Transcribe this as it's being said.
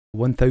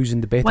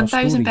1,000 better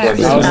 1,000 stories.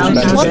 better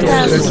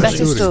 1,000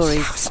 better stories.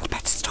 1,000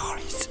 better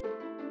stories.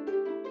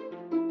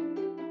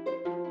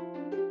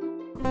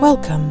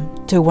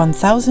 Welcome to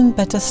 1,000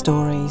 Better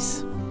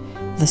Stories,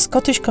 the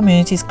Scottish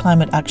Communities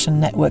Climate Action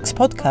Network's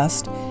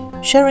podcast,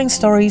 sharing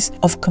stories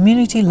of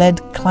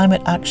community-led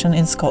climate action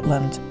in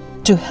Scotland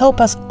to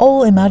help us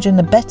all imagine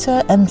a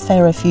better and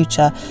fairer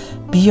future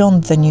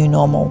beyond the new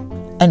normal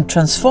and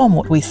transform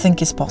what we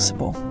think is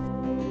possible.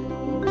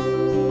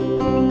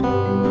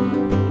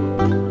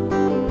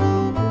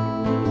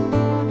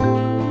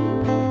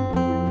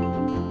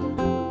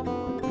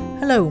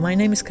 Hello, my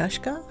name is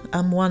Kashka.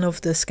 I'm one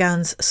of the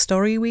Scan's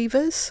story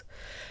weavers,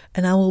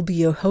 and I will be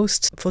your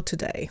host for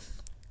today.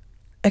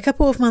 A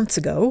couple of months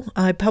ago,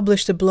 I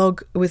published a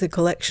blog with a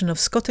collection of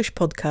Scottish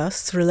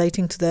podcasts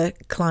relating to the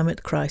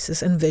climate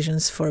crisis and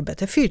visions for a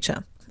better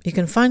future. You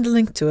can find a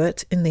link to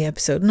it in the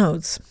episode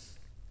notes.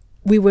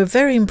 We were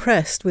very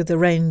impressed with the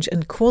range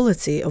and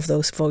quality of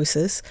those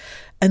voices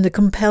and the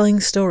compelling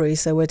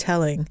stories they were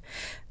telling.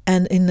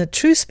 And in the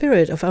true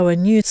spirit of our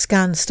new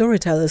Scan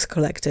Storytellers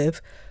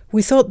Collective,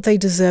 we thought they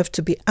deserved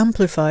to be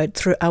amplified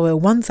through our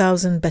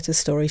 1,000 Better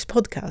Stories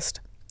podcast.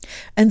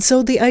 And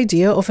so the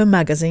idea of a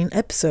magazine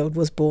episode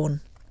was born.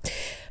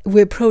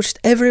 We approached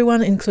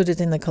everyone included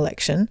in the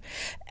collection,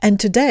 and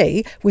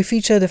today we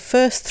feature the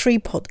first 3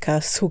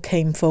 podcasts who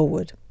came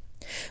forward.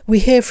 We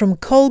hear from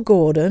Cole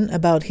Gordon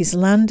about his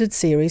Landed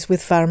series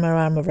with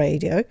Farmerama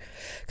Radio,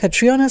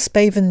 Catriona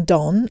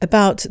Spaven-Don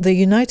about the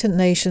United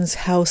Nations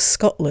House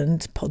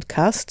Scotland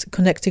podcast,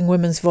 connecting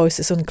women's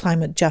voices on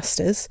climate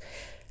justice,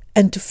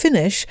 and to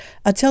finish,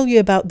 I'll tell you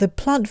about the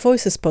Plant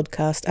Voices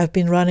podcast I've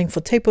been running for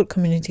Tayport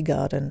Community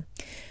Garden.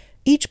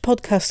 Each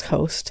podcast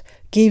host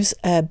gives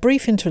a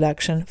brief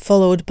introduction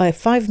followed by a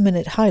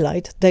 5-minute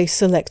highlight they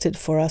selected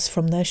for us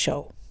from their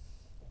show.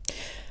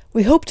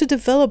 We hope to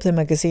develop the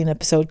magazine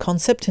episode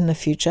concept in the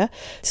future,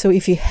 so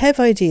if you have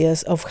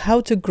ideas of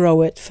how to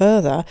grow it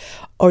further,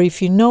 or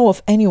if you know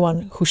of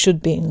anyone who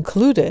should be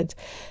included,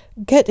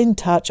 get in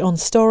touch on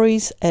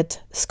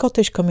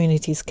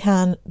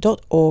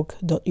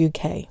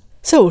stories@scottishcommunitiescan.org.uk.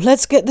 So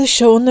let's get this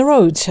show on the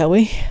road, shall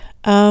we?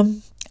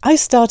 I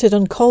started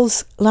on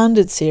Cole's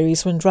Landed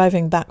series when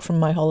driving back from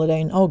my holiday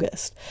in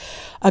August.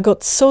 I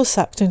got so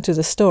sucked into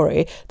the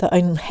story that I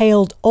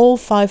inhaled all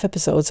 5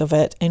 episodes of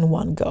it in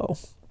one go.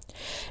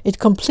 It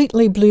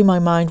completely blew my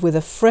mind with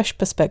a fresh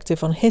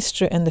perspective on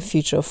history and the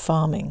future of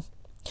farming.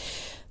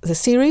 The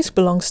series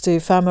belongs to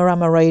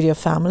Farmerama Radio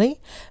Family,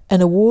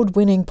 an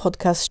award-winning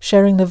podcast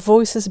sharing the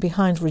voices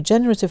behind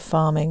regenerative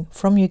farming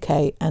from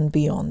UK and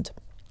beyond.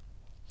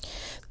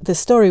 The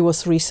story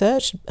was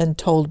researched and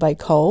told by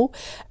Cole,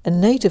 a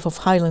native of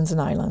Highlands and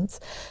Islands,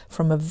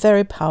 from a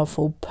very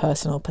powerful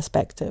personal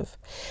perspective.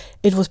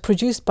 It was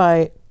produced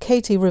by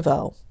Katie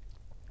Revell.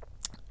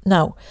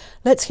 Now,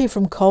 let's hear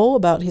from Cole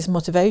about his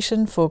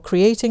motivation for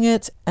creating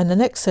it and an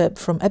excerpt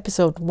from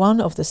episode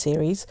 1 of the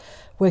series,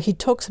 where he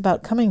talks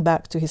about coming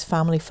back to his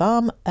family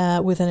farm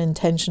with an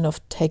intention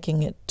of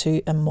taking it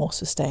to a more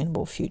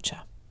sustainable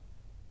future.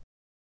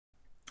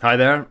 Hi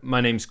there,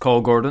 my name's Cole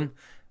Gordon.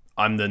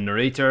 I'm the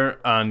narrator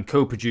and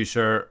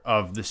co-producer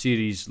of the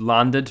series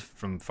Landed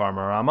from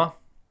Farmerama.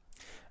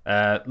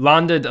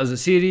 Landed as a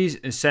series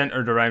is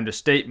centred around a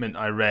statement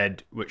I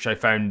read which I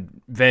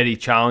found very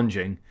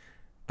challenging,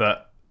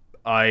 but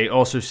I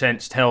also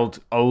sensed held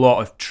a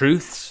lot of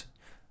truths.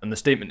 And the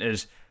statement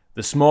is,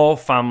 the small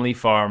family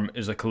farm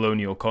is a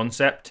colonial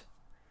concept.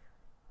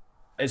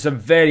 It's a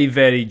very,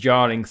 very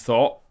jarring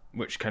thought,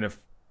 which kind of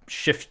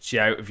shifts you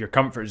out of your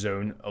comfort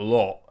zone a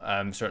lot,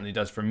 certainly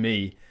does for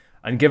me.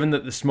 And given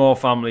that the small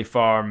family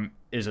farm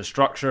is a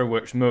structure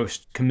which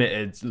most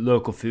committed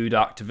local food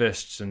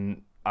activists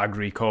and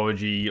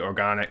agroecology,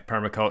 organic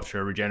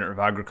permaculture, regenerative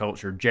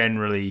agriculture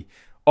generally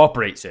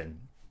operates in.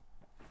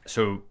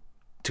 So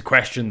to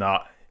question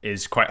that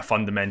is quite a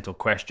fundamental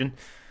question.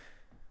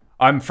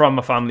 I'm from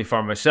a family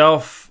farm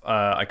myself.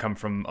 I come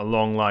from a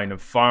long line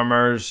of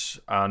farmers,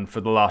 and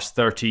for the last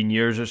 13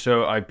 years or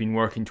so, I've been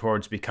working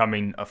towards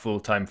becoming a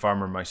full-time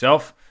farmer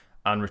myself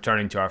and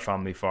returning to our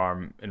family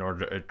farm in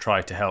order to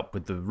try to help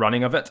with the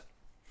running of it.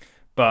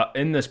 But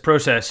in this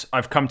process,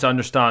 I've come to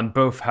understand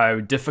both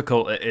how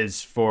difficult it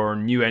is for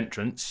new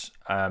entrants,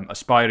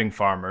 aspiring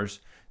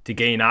farmers, to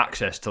gain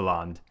access to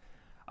land,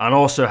 and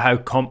also how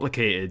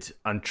complicated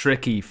and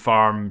tricky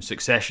farm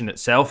succession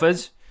itself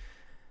is.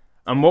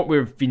 And what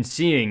we've been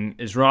seeing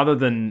is, rather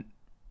than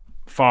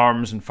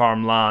farms and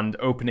farmland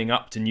opening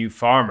up to new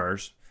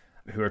farmers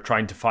who are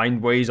trying to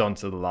find ways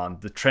onto the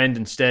land, the trend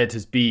instead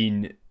has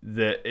been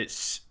that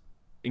it's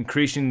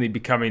increasingly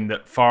becoming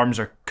that farms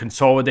are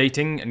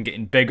consolidating and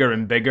getting bigger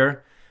and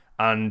bigger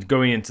and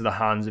going into the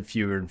hands of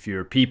fewer and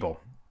fewer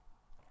people.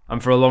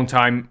 And for a long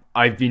time,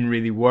 I've been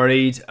really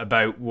worried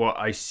about what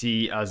I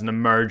see as an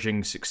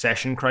emerging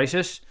succession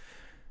crisis.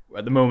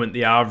 At the moment,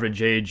 the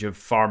average age of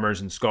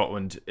farmers in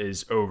Scotland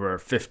is over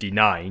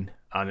 59,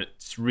 and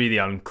it's really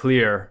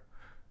unclear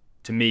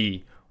to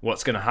me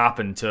what's going to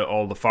happen to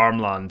all the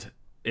farmland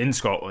in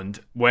Scotland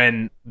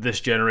when this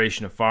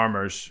generation of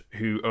farmers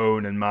who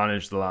own and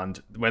manage the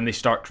land, when they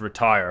start to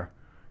retire.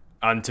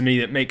 And to me,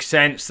 it makes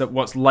sense that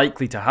what's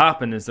likely to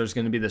happen is there's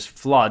going to be this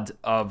flood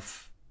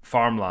of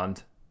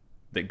farmland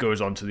that goes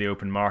onto the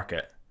open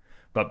market.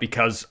 But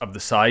because of the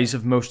size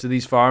of most of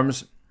these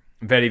farms,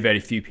 very, very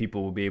few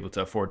people will be able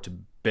to afford to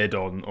bid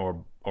on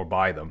or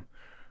buy them.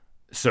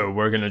 So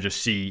we're going to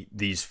just see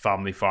these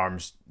family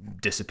farms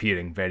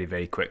disappearing very,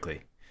 very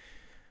quickly.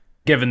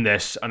 Given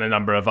this and a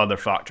number of other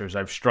factors,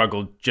 I've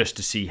struggled just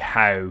to see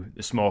how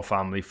the small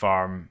family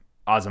farm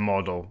as a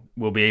model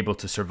will be able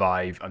to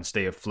survive and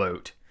stay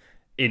afloat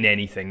in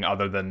anything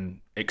other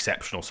than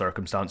exceptional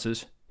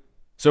circumstances.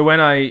 So when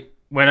I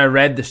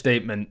read the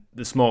statement,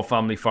 the small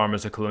family farm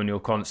as a colonial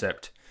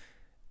concept,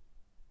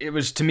 it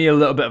was to me a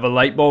little bit of a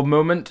light bulb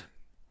moment.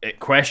 It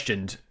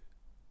questioned,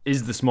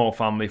 is the small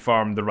family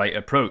farm the right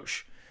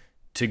approach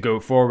to go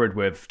forward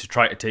with, to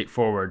try to take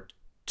forward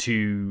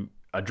to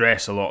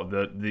address a lot of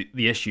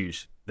the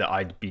issues that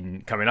I'd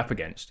been coming up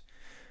against.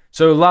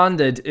 So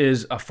Landed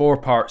is a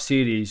 4-part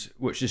series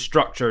which is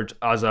structured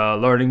as a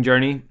learning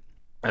journey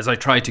as I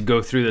try to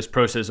go through this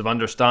process of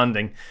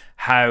understanding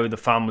how the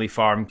family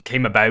farm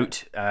came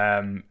about,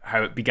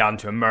 how it began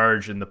to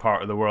emerge in the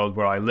part of the world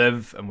where I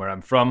live and where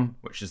I'm from,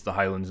 which is the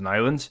Highlands and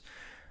Islands,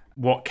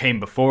 what came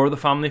before the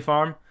family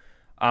farm,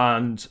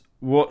 and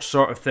what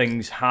sort of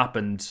things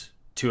happened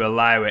to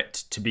allow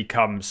it to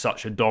become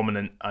such a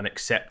dominant and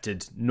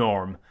accepted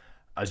norm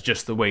as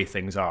just the way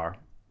things are.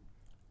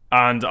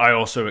 And I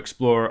also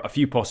explore a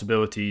few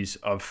possibilities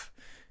of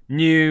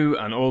new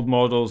and old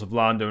models of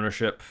land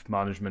ownership,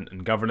 management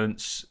and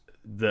governance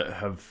that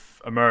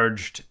have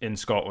emerged in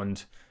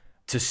Scotland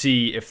to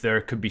see if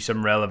there could be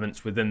some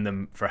relevance within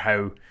them for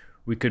how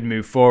we could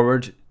move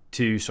forward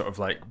to sort of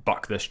like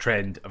buck this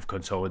trend of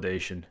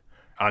consolidation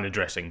and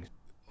addressing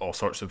all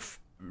sorts of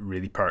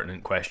really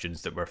pertinent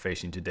questions that we're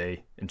facing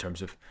today in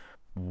terms of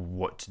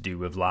what to do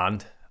with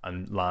land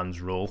and land's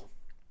role.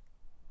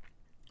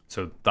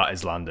 So that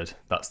is Landed.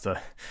 That's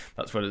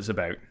what it's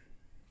about.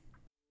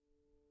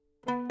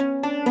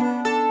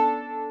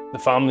 The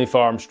family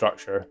farm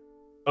structure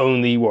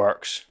only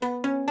works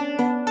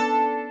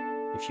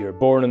if you're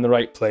born in the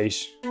right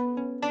place, you're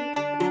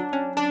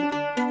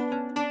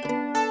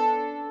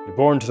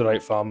born to the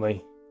right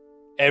family,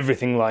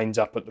 everything lines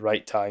up at the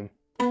right time,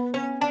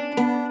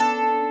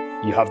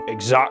 you have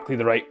exactly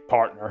the right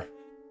partner.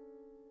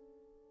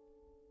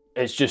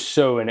 It's just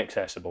so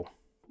inaccessible.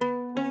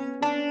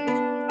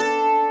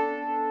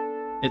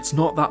 It's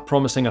not that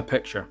promising a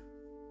picture.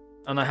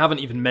 And I haven't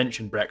even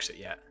mentioned Brexit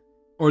yet,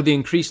 or the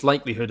increased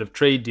likelihood of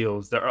trade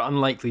deals that are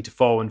unlikely to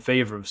fall in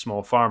favour of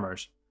small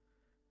farmers.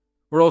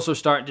 We're also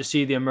starting to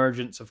see the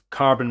emergence of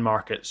carbon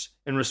markets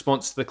in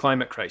response to the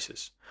climate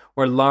crisis,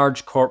 where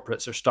large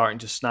corporates are starting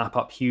to snap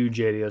up huge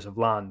areas of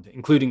land,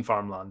 including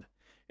farmland,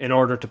 in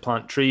order to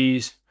plant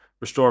trees,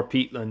 restore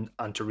peatland,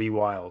 and to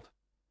rewild.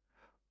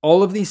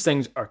 All of these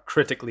things are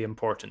critically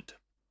important,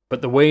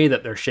 but the way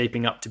that they're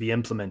shaping up to be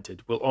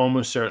implemented will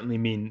almost certainly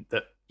mean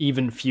that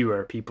even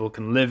fewer people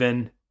can live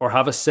in or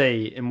have a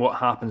say in what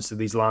happens to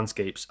these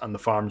landscapes and the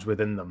farms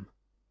within them.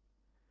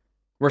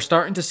 We're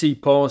starting to see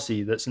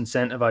policy that's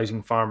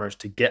incentivising farmers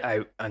to get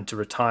out and to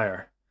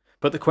retire,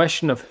 but the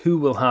question of who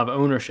will have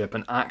ownership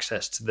and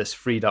access to this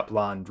freed up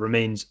land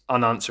remains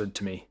unanswered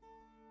to me.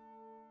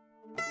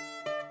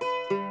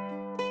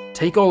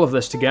 Take all of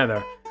this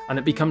together and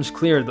it becomes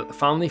clear that the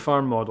family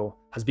farm model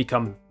has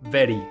become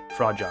very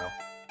fragile.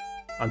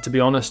 And to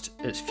be honest,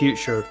 its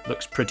future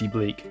looks pretty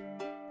bleak.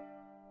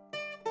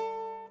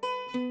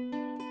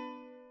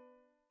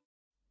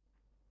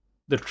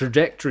 The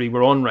trajectory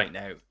we're on right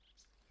now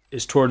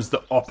is towards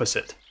the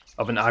opposite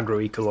of an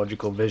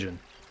agroecological vision.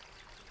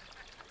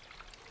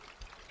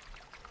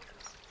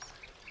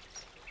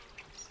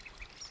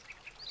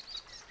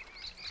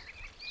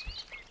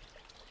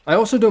 I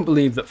also don't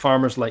believe that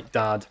farmers like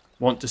Dad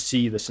want to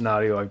see the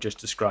scenario I've just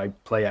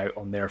described play out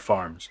on their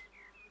farms.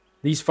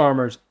 These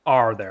farmers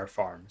are their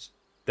farms.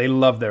 They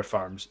love their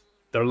farms.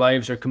 Their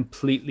lives are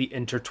completely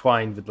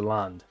intertwined with the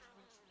land.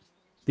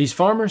 These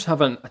farmers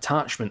have an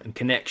attachment and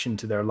connection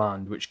to their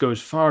land which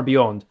goes far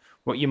beyond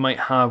what you might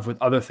have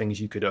with other things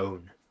you could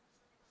own.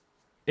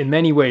 In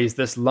many ways,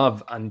 this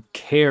love and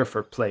care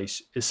for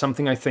place is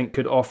something I think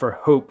could offer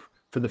hope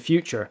for the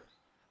future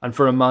and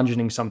for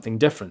imagining something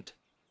different.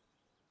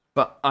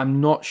 But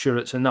I'm not sure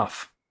it's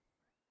enough.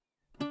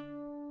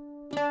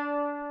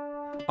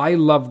 I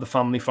love the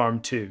family farm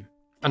too,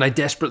 and I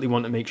desperately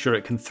want to make sure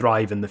it can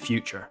thrive in the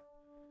future.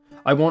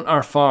 I want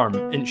our farm,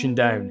 Inchin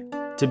Down,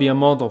 to be a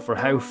model for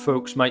how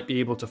folks might be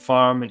able to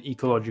farm in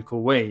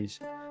ecological ways.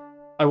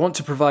 I want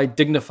to provide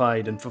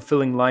dignified and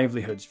fulfilling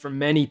livelihoods for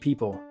many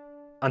people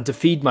and to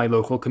feed my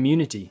local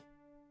community.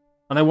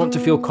 And I want to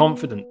feel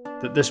confident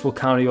that this will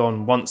carry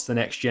on once the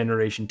next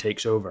generation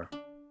takes over.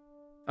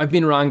 I've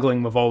been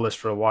wrangling with all this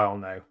for a while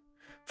now,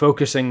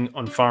 focusing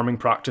on farming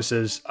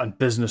practices and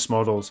business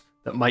models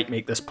that might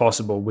make this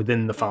possible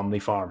within the family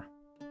farm.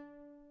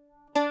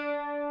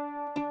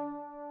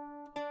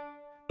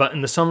 But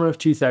in the summer of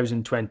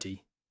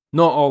 2020,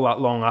 Not all that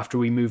long after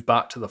we moved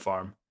back to the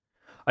farm,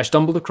 I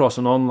stumbled across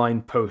an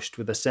online post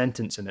with a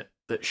sentence in it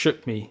that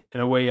shook me in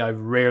a way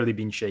I've rarely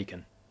been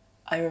shaken.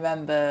 I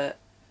remember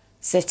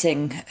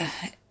sitting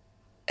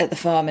at the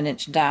farm in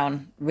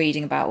Inchindown,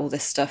 reading about all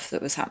this stuff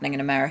that was happening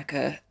in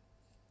America,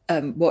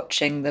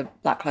 watching the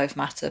Black Lives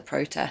Matter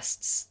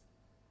protests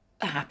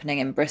happening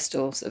in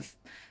Bristol, sort of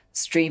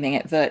streaming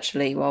it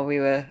virtually while we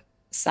were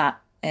sat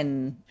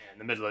in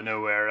the middle of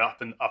nowhere, up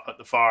at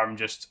the farm,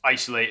 just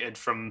isolated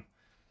from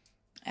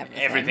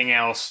everything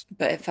else.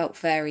 But it felt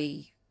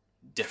very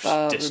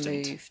far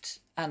distant. removed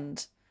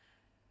and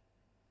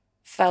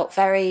felt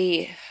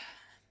very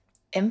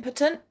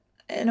impotent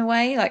in a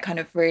way, like kind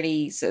of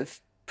really sort of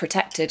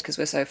protected because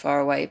we're so far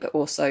away, but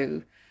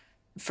also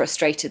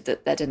frustrated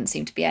that there didn't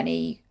seem to be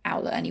any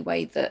outlet, any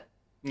way that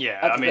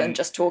other than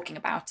just talking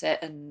about it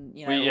and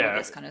all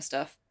this kind of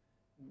stuff.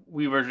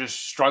 We were just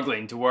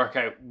struggling to work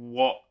out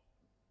what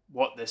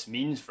this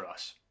means for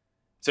us.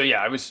 So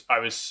I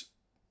was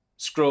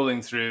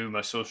scrolling through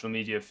my social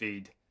media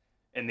feed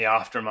in the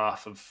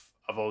aftermath of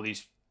all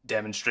these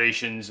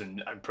demonstrations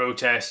and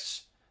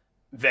protests,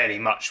 very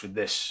much with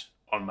this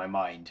on my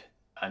mind.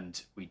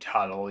 And we'd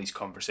had all these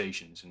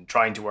conversations and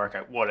trying to work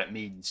out what it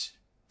means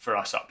for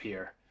us up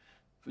here,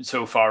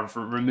 so far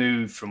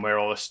removed from where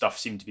all this stuff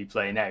seemed to be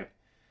playing out.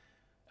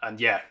 And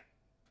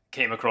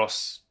came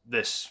across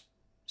this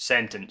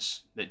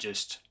sentence that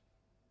just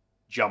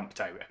jumped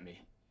out at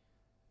me.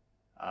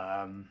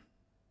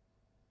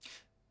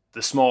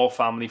 The small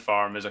family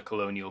farm is a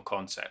colonial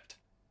concept.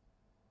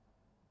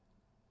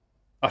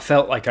 I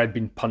felt like I'd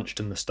been punched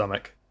in the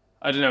stomach.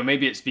 I don't know,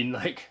 maybe it's been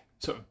like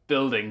sort of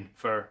building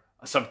for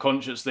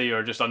subconsciously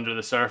or just under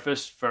the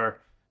surface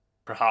for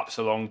perhaps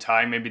a long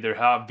time. Maybe there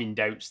have been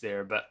doubts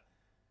there, but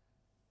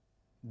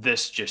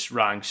this just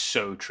rang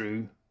so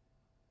true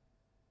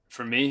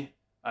for me,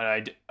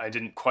 and I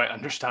didn't quite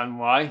understand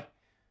why.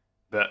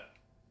 But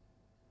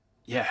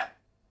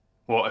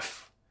what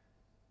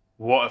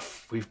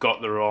if we've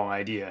got the wrong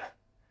idea?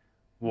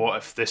 What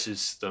if this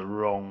is the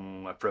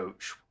wrong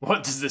approach?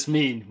 What does this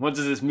mean? What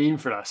does this mean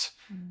for us?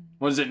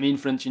 What does it mean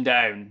for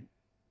Inchindown?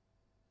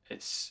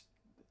 It's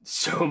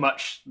so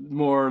much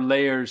more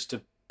layers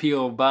to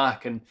peel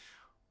back and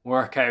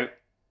work out,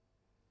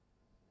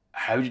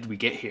 how did we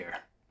get here?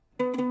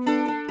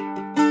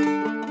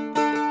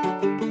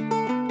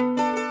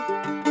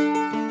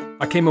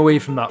 I came away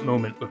from that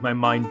moment with my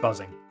mind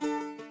buzzing.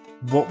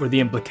 What were the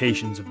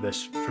implications of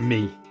this for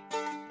me,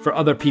 for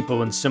other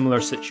people in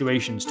similar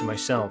situations to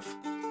myself,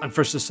 and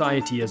for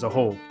society as a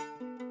whole?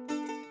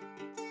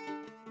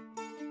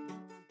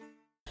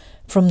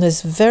 From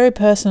this very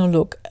personal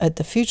look at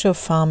the future of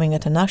farming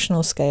at a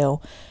national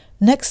scale,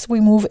 next we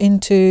move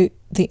into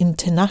the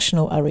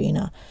international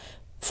arena,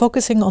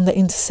 focusing on the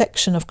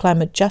intersection of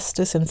climate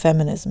justice and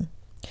feminism.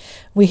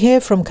 We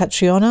hear from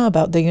Catriona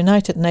about the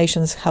United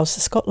Nations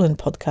House Scotland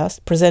podcast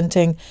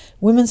presenting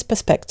women's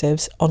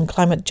perspectives on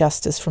climate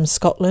justice from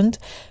Scotland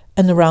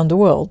and around the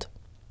world.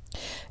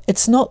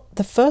 It's not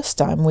the first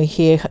time we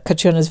hear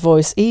Catriona's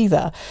voice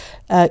either.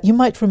 You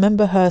might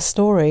remember her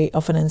story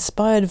of an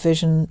inspired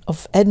vision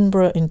of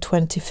Edinburgh in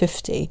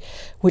 2050,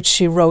 which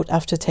she wrote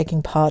after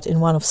taking part in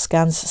one of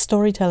Scan's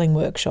storytelling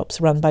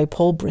workshops run by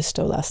Paul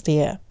Bristow last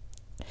year.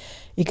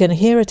 You can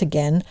hear it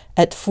again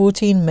at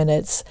 14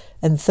 minutes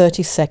and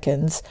 30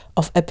 seconds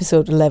of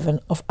episode 11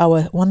 of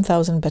our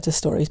 1000 Better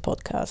Stories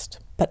podcast.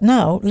 But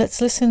now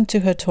let's listen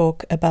to her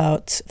talk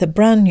about the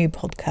brand new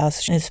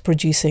podcast she is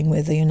producing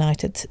with the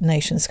United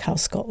Nations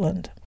House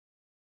Scotland.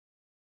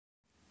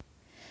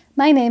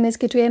 My name is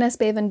Catriona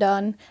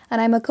Spavin-Dunn and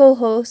I'm a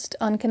co-host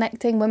on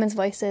Connecting Women's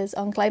Voices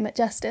on Climate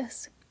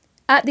Justice.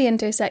 At the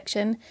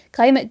Intersection,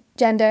 Climate,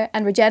 Gender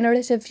and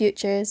Regenerative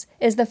Futures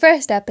is the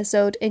first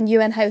episode in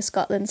UN House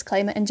Scotland's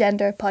Climate and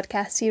Gender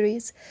podcast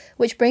series,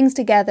 which brings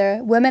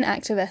together women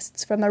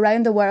activists from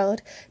around the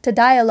world to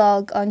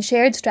dialogue on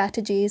shared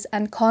strategies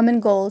and common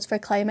goals for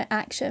climate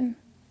action.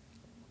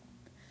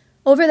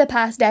 Over the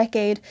past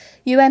decade,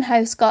 UN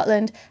House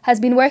Scotland has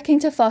been working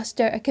to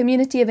foster a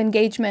community of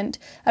engagement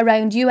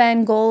around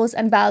UN goals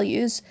and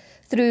values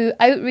through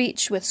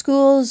outreach with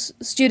schools,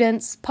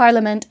 students,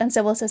 Parliament and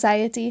civil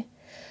society.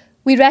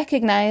 We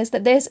recognise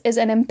that this is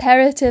an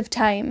imperative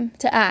time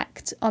to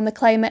act on the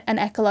climate and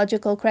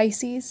ecological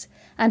crises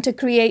and to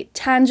create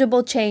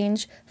tangible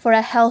change for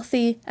a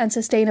healthy and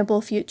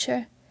sustainable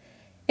future.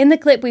 In the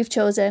clip we've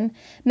chosen,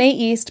 May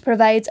East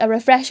provides a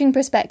refreshing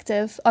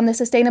perspective on the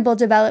Sustainable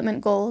Development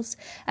Goals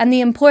and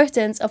the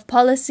importance of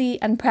policy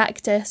and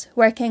practice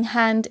working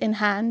hand in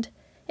hand,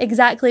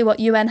 exactly what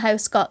UN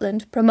House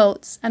Scotland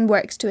promotes and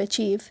works to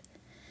achieve.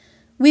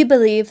 We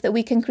believe that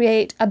we can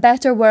create a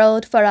better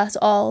world for us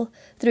all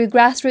through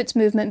grassroots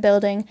movement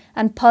building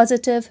and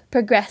positive,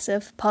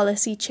 progressive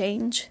policy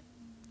change.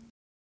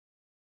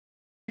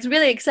 It's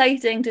really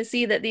exciting to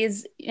see that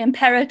these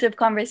imperative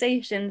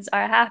conversations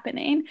are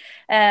happening.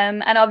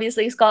 And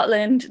obviously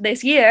Scotland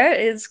this year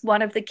is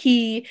one of the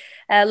key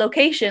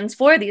locations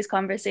for these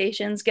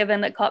conversations, given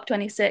that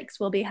COP26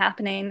 will be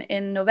happening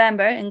in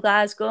November in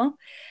Glasgow.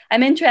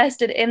 I'm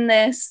interested in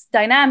this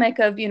dynamic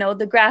of,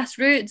 the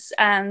grassroots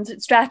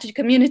and strategy,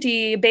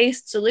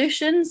 community-based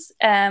solutions,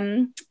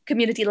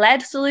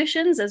 community-led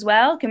solutions as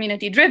well,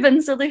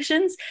 community-driven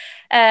solutions.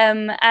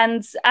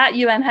 And at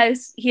UN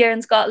House here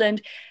in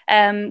Scotland,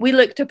 we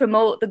look to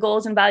promote the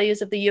goals and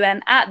values of the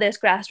UN at this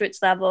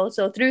grassroots level.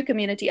 So through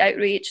community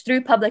outreach,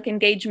 through public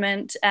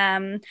engagement,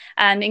 and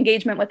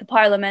engagement with the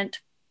Parliament.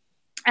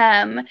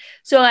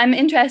 So I'm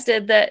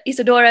interested that,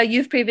 Isadora,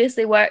 you've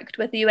previously worked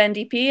with the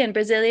UNDP in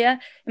Brasilia,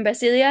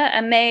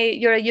 and May,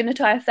 you're a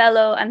UNITAR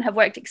fellow and have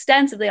worked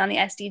extensively on the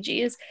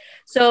SDGs.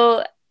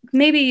 So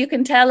maybe you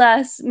can tell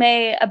us,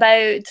 May,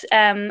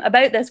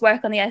 about this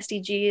work on the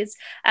SDGs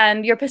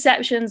and your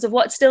perceptions of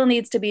what still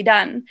needs to be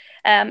done.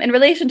 In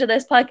relation to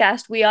this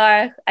podcast, we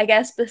are, I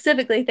guess,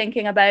 specifically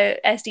thinking about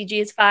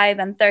SDGs 5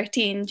 and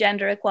 13,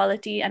 gender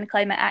equality and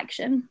climate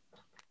action.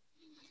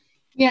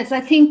 Yes,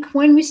 I think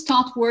when we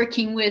start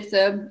working with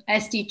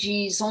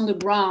SDGs on the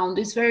ground,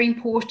 it's very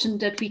important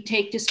that we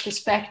take this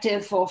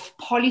perspective of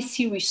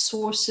policy,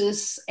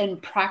 resources, and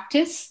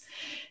practice.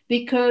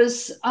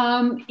 Because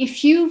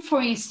if you,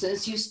 for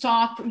instance, you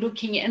start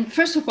looking, and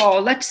first of all,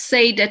 let's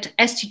say that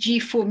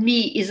SDG for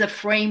me is a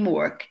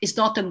framework, it's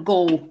not a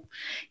goal.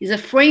 It's a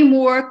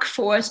framework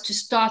for us to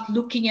start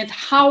looking at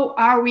how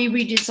are we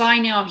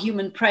redesigning our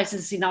human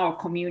presence in our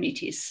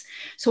communities.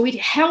 So it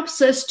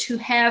helps us to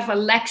have a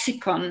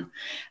lexicon,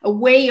 a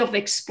way of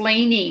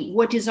explaining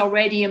what is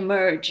already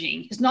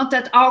emerging. It's not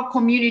that our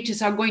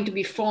communities are going to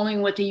be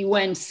following what the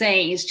UN is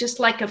saying. It's just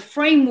like a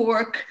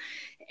framework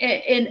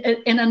and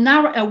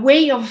a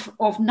way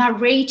of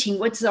narrating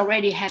what's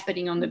already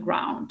happening on the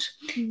ground.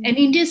 Mm-hmm. And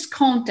in this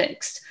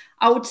context,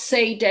 I would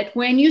say that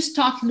when you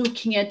start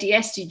looking at the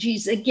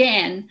SDGs,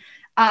 again,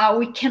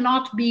 we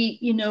cannot be,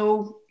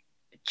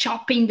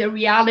 chopping the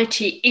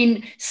reality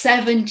in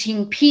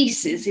 17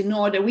 pieces in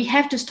order. We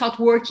have to start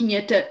working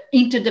at the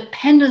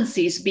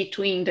interdependencies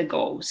between the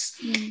goals.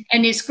 Mm-hmm.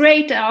 And it's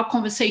great that our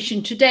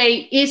conversation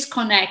today is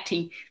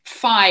connecting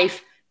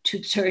 5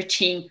 to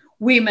 13,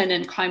 women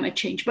and climate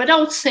change. But I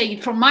would say,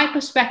 from my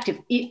perspective,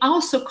 it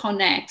also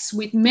connects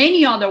with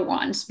many other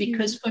ones,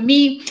 because for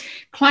me,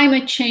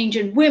 climate change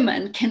and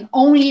women can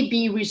only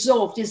be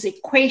resolved, this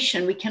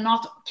equation. We can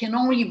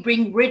only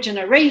bring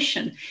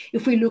regeneration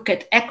if we look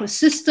at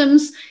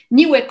ecosystems,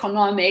 new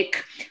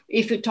economic,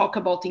 if we talk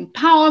about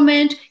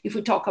empowerment, if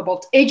we talk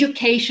about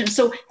education.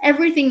 So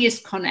everything is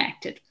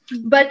connected.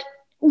 But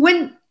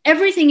when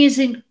everything is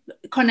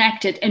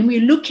connected and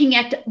we're looking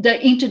at the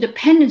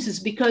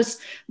interdependencies, because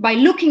by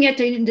looking at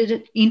the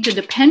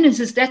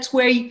interdependencies, that's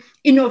where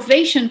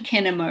innovation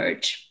can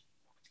emerge.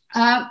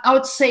 I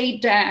would say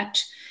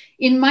that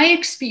in my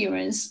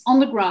experience on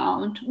the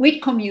ground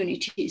with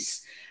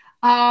communities,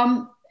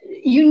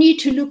 you need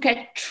to look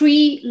at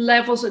 3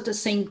 levels at the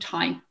same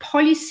time: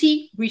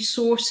 policy,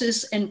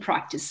 resources, and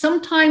practice.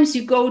 Sometimes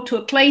you go to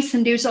a place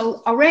and there's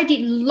already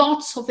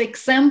lots of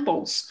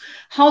examples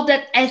how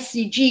that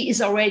SDG is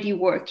already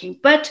working,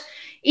 but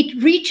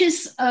it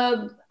reaches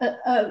a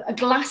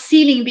glass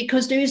ceiling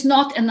because there is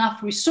not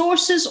enough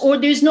resources or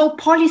there's no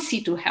policy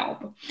to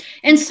help.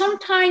 And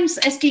sometimes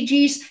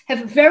SDGs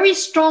have very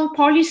strong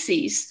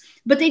policies,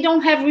 but they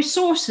don't have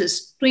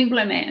resources to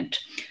implement.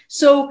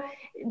 So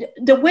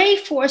the way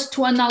for us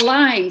to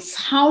analyze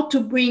how to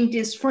bring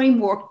this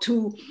framework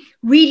to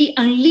really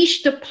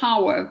unleash the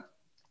power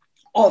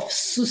of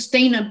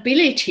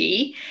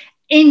sustainability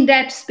in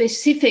that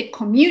specific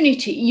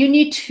community, you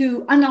need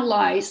to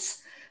analyze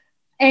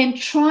and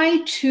try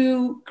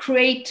to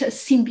create a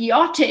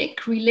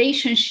symbiotic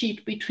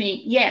relationship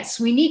between, yes,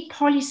 we need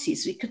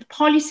policies,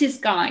 policies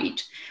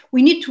guide.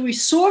 We need to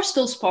resource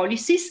those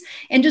policies,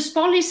 and those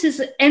policies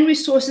and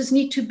resources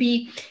need to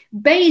be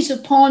based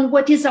upon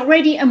what is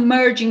already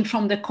emerging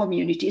from the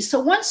community. So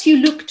once you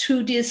look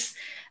through this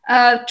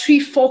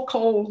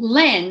trifocal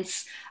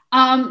lens,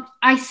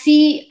 I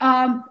see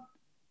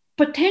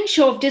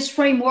potential of this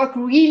framework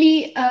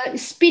really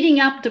speeding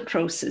up the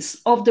process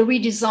of the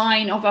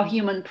redesign of our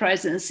human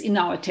presence in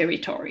our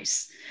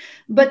territories.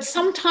 But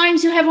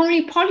sometimes you have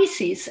only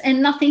policies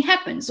and nothing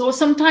happens, or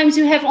sometimes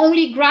you have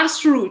only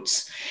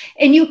grassroots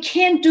and you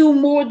can't do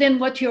more than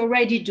what you're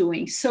already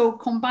doing. So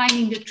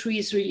combining the 3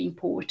 is really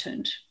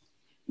important.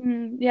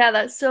 Yeah,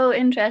 that's so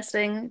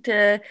interesting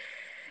to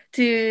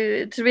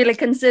really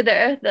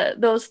consider that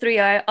those 3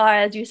 are,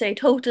 as you say,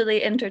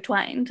 totally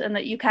intertwined, and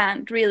that you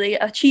can't really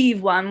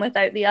achieve one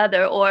without the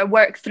other or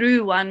work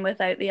through one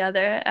without the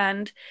other.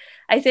 And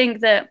I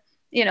think that,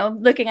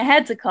 looking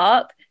ahead to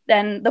COP,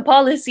 then the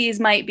policies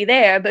might be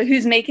there, but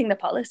who's making the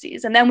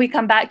policies? And then we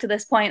come back to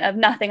this point of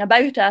nothing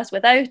about us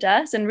without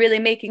us, and really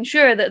making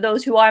sure that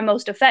those who are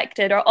most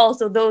affected are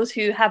also those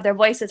who have their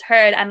voices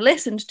heard and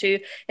listened to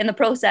in the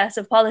process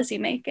of policy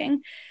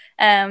making.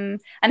 And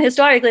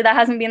historically, that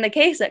hasn't been the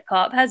case at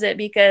COP, has it?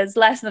 Because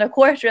less than a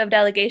quarter of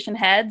delegation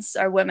heads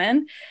are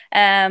women.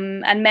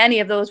 And many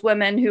of those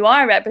women who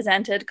are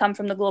represented come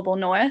from the global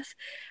north.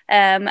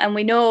 And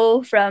we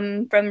know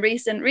from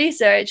recent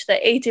research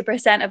that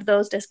 80% of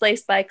those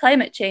displaced by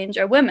climate change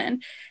are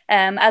women,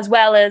 as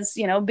well as,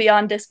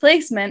 beyond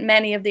displacement,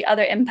 many of the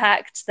other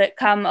impacts that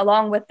come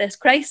along with this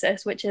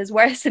crisis, which is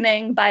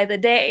worsening by the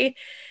day.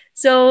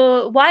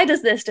 So why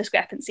does this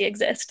discrepancy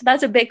exist?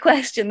 That's a big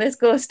question. This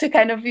goes to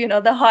kind of,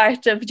 the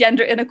heart of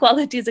gender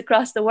inequalities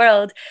across the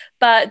world.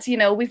 But,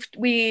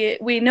 we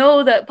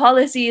know that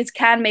policies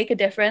can make a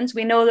difference.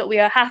 We know that we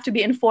have to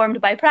be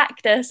informed by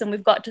practice, and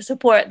we've got to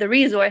support the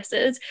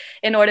resources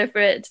in order for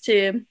it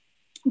to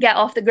get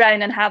off the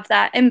ground and have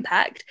that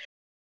impact.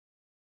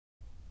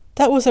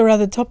 That was a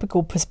rather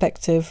topical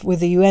perspective, with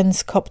the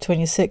UN's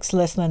COP26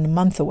 less than a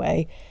month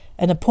away,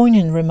 and a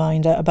poignant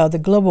reminder about the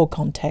global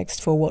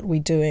context for what we're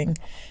doing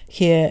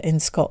here in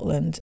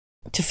Scotland.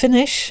 To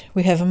finish,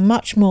 we have a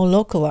much more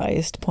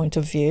localised point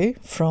of view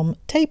from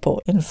Tayport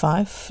in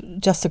Fife,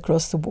 just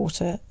across the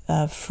water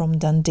from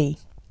Dundee.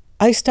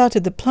 I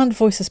started the Plant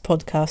Voices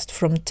podcast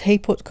from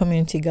Tayport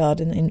Community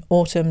Garden in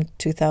autumn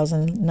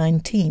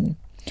 2019.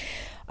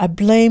 I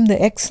blame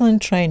the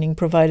excellent training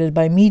provided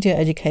by Media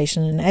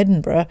Education in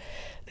Edinburgh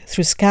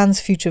through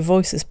SCAN's Future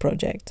Voices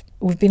project.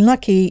 We've been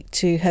lucky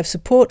to have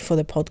support for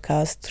the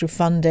podcast through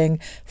funding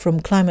from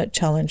Climate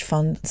Challenge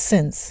Fund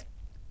since.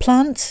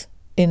 Plant,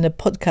 in the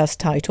podcast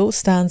title,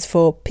 stands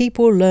for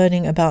People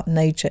Learning About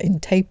Nature in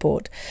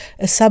Tayport,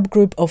 a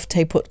subgroup of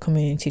Tayport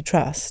Community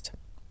Trust.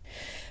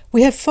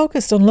 We have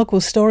focused on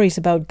local stories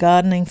about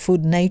gardening,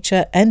 food,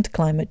 nature and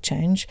climate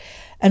change,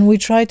 and we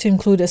try to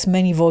include as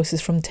many voices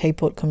from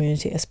Tayport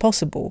community as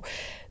possible.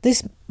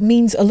 This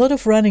means a lot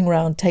of running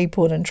around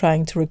Tayport and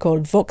trying to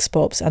record vox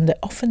pops under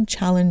often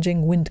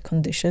challenging wind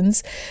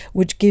conditions,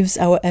 which gives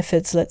our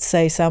efforts, let's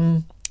say,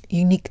 some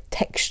unique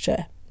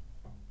texture.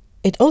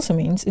 It also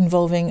means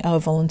involving our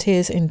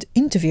volunteers in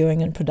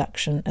interviewing and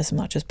production as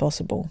much as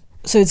possible.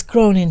 So it's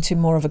grown into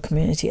more of a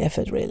community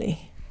effort,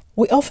 really.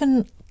 We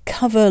often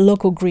cover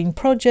local green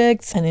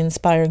projects and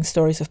inspiring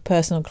stories of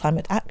personal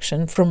climate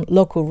action from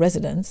local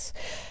residents,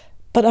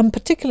 but I'm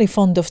particularly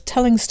fond of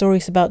telling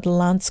stories about the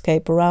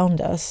landscape around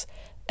us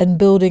and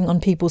building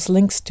on people's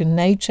links to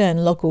nature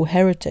and local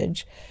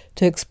heritage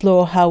to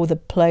explore how the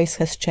place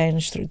has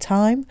changed through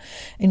time,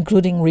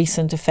 including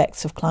recent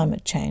effects of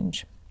climate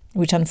change,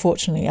 which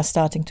unfortunately are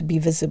starting to be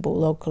visible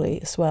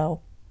locally as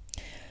well.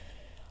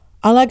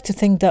 I like to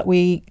think that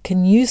we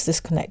can use this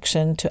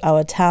connection to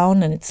our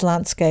town and its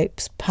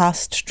landscape's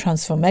past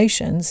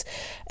transformations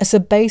as a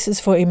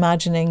basis for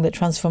imagining the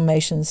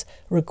transformations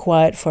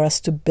required for us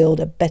to build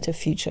a better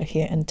future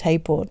here in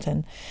Tayport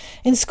and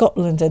in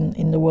Scotland and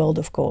in the world,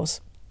 of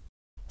course.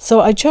 So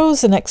I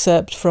chose an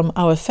excerpt from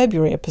our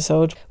February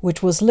episode,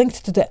 which was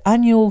linked to the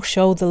annual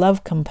Show the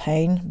Love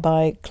campaign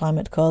by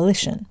Climate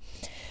Coalition.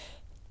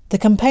 The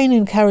campaign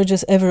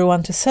encourages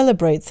everyone to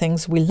celebrate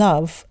things we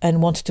love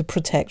and want to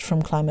protect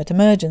from climate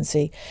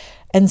emergency.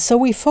 And so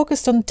we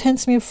focused on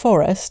Tensmuir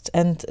Forest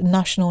and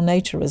National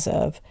Nature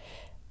Reserve,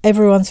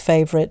 everyone's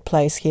favourite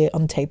place here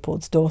on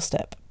Tayport's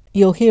doorstep.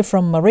 You'll hear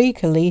from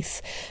Marika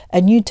Leith, a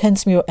new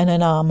Tensmuir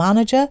NNR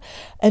manager,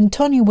 and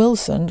Tony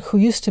Wilson, who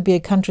used to be a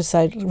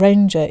countryside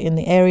ranger in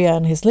the area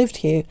and has lived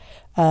here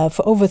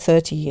for over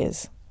 30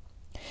 years.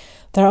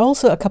 There are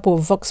also a couple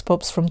of vox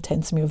pops from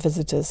Tensmuir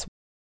visitors.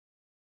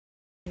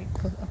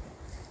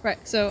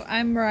 Right, so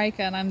I'm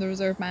Marika and I'm the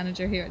reserve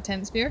manager here at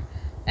Tensmuir.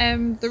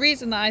 The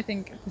reason that I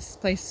think this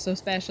place is so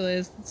special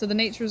is, so the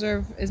nature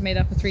reserve is made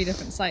up of 3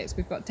 different sites.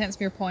 We've got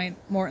Tensmuir Point,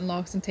 Morton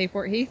Lochs and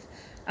Tayport Heath.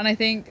 And I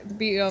think the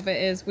beauty of it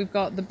is we've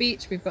got the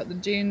beach, we've got the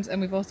dunes, and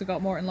we've also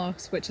got Morton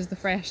Lochs, which is the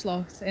fresh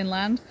lochs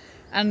inland.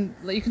 And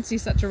you can see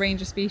such a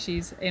range of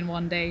species in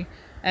one day.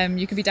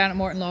 You can be down at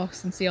Morton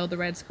Lochs and see all the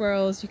red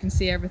squirrels. You can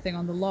see everything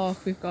on the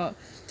loch. We've got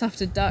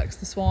tufted ducks,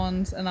 the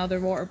swans and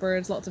other water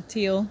birds, lots of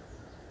teal.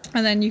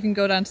 And then you can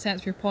go down to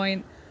Tensmuir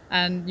Point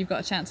and you've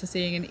got a chance of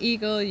seeing an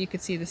eagle. You could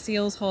see the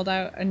seals hauled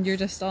out and you're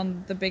just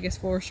on the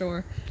biggest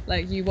foreshore.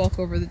 Like, you walk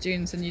over the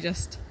dunes and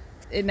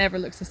it never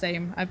looks the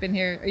same. I've been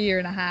here a year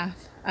and a half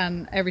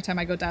and every time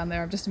I go down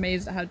there I'm just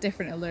amazed at how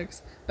different it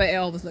looks, but it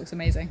always looks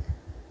amazing.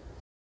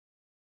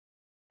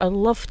 I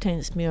love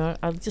Tensmuir.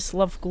 I just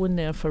love going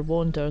there for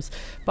wanders.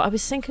 But I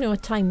was thinking of a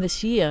time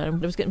this year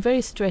and I was getting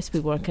very stressed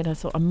with work and I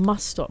thought I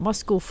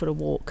must go for a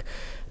walk.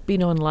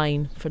 Been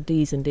online for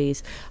days and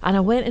days, and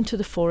I went into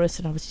the forest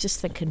and I was just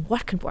thinking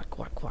work,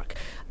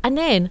 and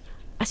then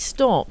I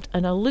stopped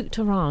and I looked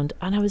around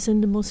and I was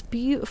in the most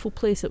beautiful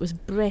place. It was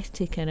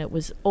breathtaking. It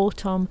was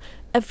autumn,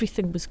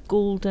 everything was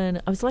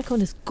golden. I was like on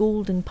this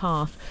golden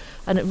path,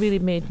 and it really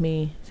made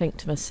me think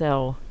to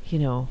myself,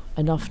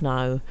 enough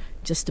now,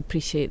 just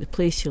appreciate the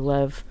place you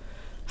live,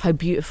 how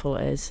beautiful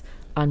it is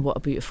and what a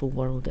beautiful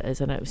world it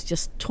is. And it was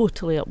just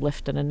totally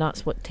uplifting, and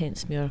that's what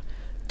Tensmuir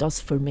does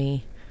for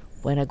me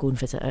when I go and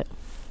visit it.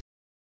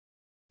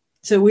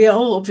 So we are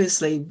all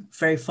obviously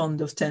very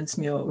fond of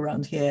Tentsmuir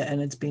around here,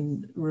 and it's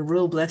been a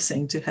real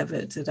blessing to have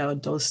it at our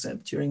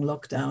doorstep during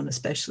lockdown,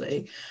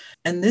 especially.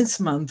 And this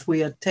month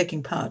we are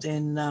taking part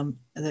in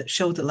the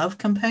Show the Love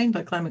campaign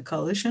by Climate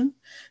Coalition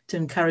to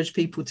encourage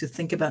people to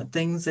think about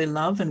things they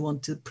love and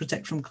want to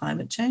protect from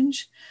climate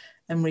change.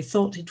 And we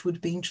thought it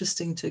would be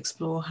interesting to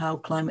explore how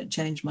climate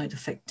change might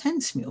affect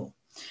Tentsmuir.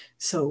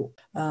 So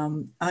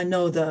I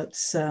know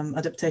that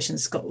Adaptation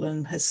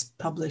Scotland has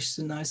published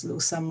a nice little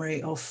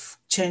summary of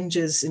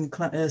changes in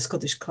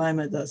Scottish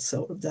climate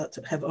that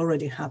have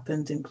already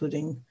happened,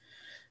 including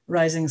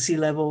rising sea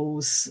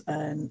levels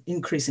and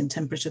increase in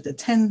temperature. The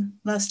 10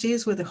 last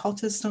years were the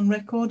hottest on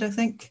record, I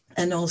think,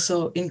 and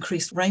also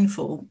increased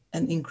rainfall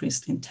and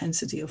increased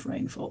intensity of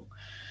rainfall.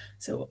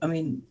 So, I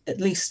mean, at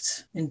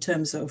least in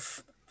terms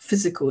of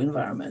physical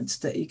environment,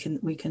 that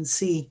we can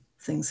see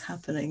things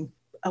happening.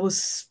 I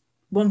was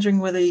wondering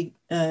whether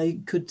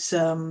you could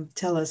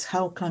tell us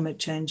how climate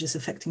change is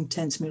affecting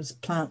Tentsmuir's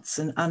plants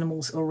and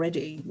animals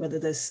already, whether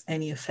there's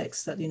any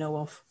effects that you know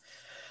of.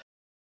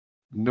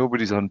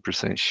 Nobody's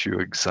 100%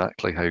 sure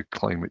exactly how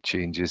climate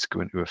change is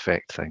going to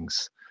affect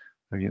things.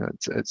 You know,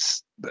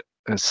 it's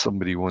as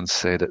somebody once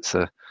said, it's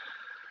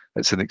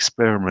an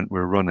experiment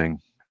we're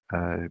running,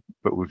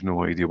 but we've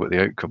no idea what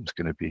the outcome's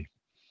going to be.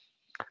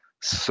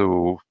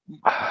 So,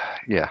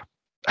 yeah.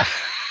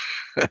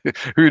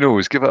 Who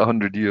knows? Give it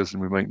 100 years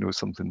and we might know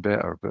something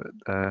better.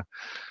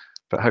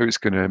 But how it's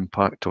going to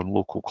impact on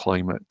local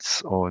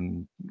climates,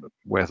 on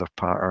weather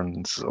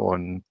patterns,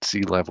 on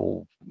sea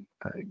level,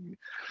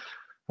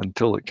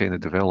 until it kind of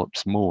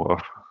develops more,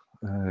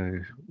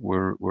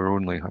 we're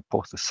only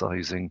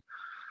hypothesizing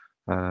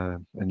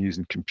and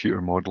using computer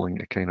modeling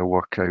to kind of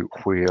work out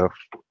where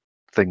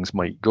things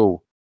might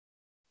go.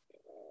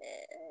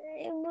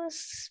 It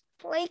was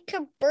like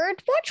a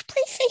birdwatch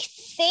place, I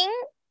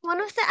think. One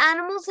of the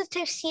animals that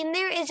I've seen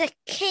there is a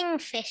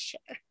kingfisher,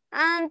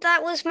 and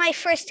that was my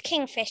first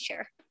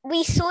kingfisher.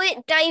 We saw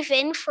it dive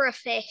in for a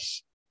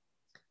fish.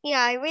 Yeah,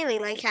 I really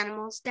like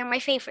animals. They're my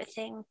favorite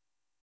thing.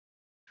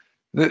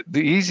 The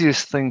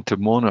easiest thing to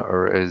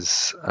monitor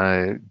is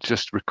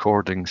just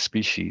recording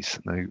species.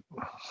 Now,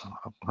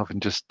 having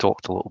just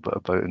talked a little bit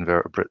about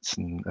invertebrates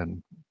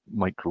and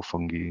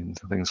microfungi and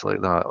things like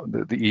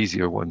that, the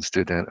easier ones to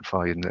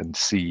identify and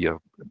see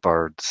are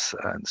birds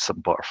and some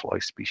butterfly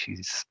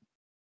species.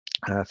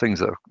 Things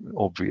that are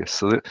obvious.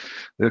 So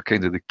they're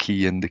kind of the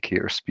key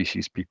indicator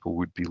species people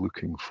would be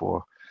looking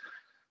for.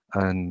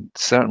 And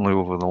certainly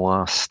over the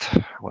last,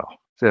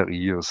 30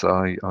 years,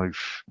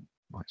 I've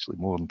actually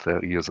more than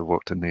 30 years I've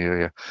worked in the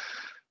area,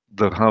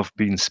 there have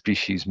been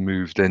species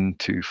moved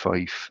into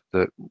Fife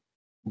that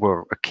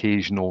were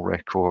occasional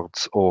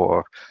records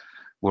or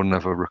were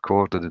never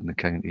recorded in the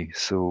county.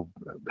 So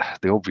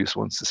the obvious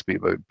ones to speak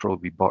about would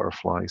probably be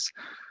butterflies.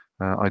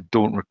 I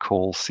don't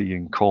recall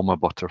seeing comma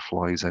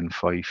butterflies in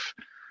Fife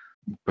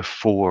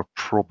before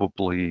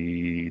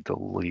probably the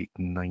late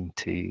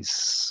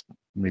 90s,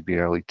 maybe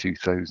early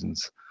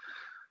 2000s.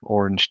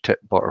 Orange tip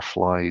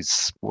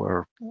butterflies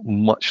were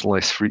much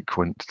less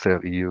frequent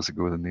 30 years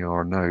ago than they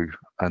are now.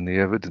 And the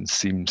evidence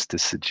seems to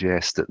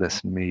suggest that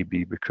this may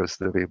be because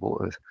they're able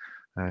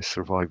to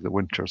survive the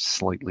winters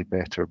slightly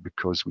better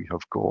because we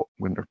have got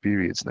winter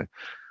periods now.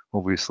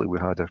 Obviously, we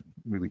had a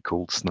really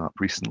cold snap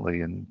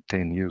recently, and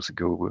 10 years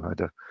ago we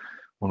had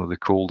one of the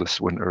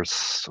coldest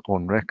winters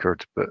on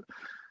record, but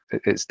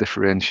it's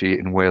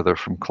differentiating weather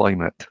from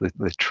climate.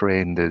 The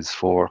trend is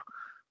for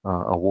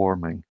a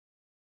warming.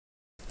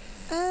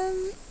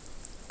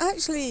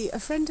 Actually, a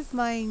friend of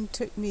mine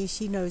took me,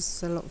 she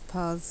knows a lot of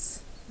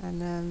paths,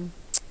 and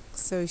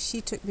so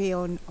she took me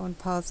on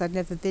paths I'd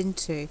never been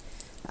to,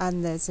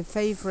 and there's a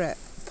favourite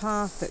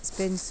path that's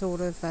been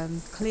sort of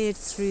cleared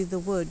through the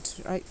wood,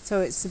 right? So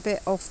it's a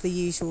bit off the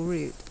usual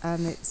route,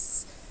 and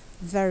it's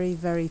very,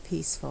 very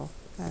peaceful,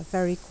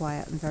 very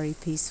quiet and very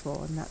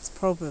peaceful, and that's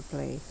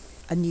probably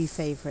a new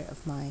favourite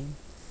of mine.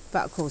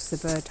 But of course the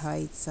bird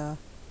hides are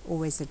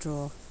always a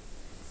draw,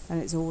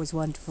 and it's always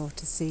wonderful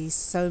to see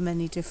so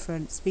many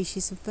different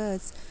species of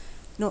birds,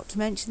 not to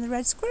mention the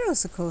red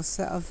squirrels, of course,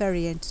 that are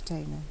very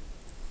entertaining.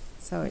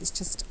 So it's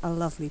just a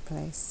lovely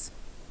place.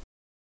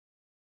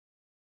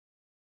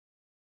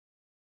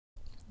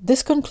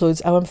 This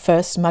concludes our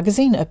first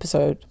magazine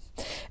episode.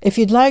 If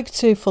you'd like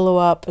to follow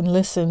up and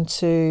listen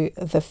to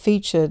the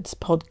featured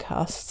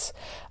podcasts,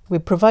 we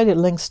provided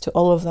links to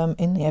all of them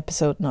in the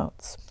episode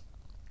notes.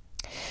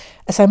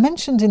 As I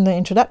mentioned in the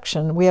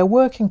introduction, we are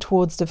working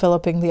towards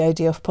developing the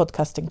idea of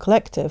Podcasting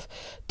Collective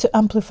to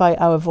amplify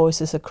our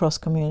voices across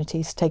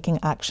communities, taking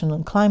action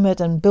on climate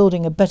and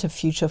building a better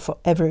future for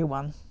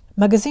everyone.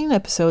 Magazine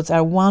episodes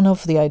are one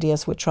of the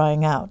ideas we're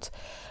trying out.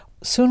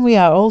 Soon we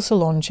are also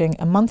launching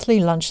a monthly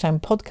lunchtime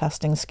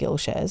podcasting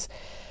Skillshares.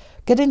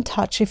 Get in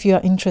touch if you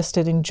are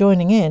interested in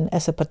joining in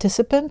as a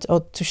participant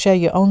or to share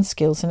your own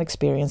skills and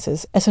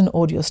experiences as an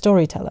audio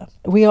storyteller.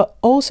 We are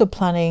also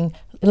planning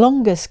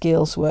longer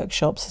skills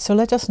workshops, so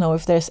let us know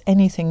if there's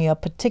anything you are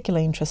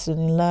particularly interested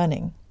in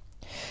learning.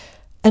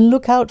 And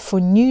look out for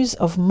news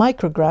of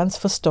microgrants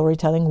for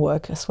storytelling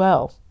work as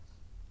well.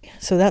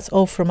 So that's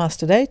all from us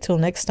today. Till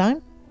next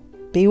time,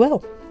 be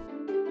well.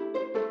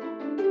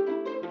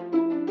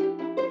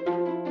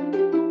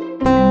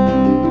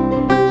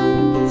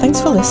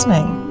 Thanks for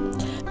listening.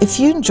 If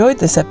you enjoyed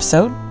this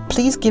episode,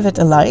 please give it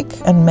a like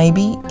and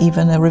maybe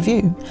even a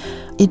review.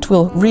 It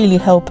will really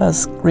help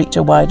us reach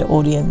a wider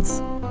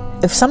audience.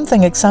 If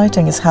something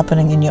exciting is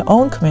happening in your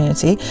own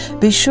community,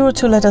 be sure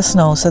to let us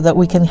know so that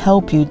we can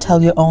help you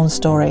tell your own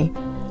story.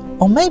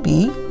 Or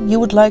maybe you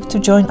would like to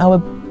join our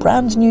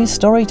brand new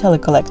Storyteller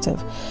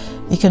Collective.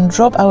 You can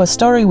drop our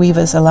Story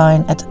Weavers a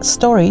line at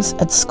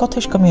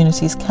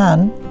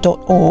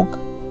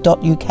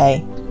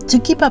stories@scottishcommunitiescan.org.uk. To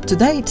keep up to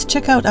date,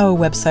 check out our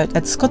website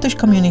at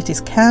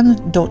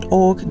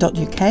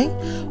scottishcommunitiescan.org.uk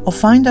or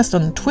find us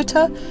on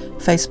Twitter,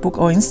 Facebook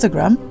or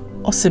Instagram,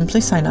 or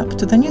simply sign up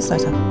to the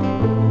newsletter.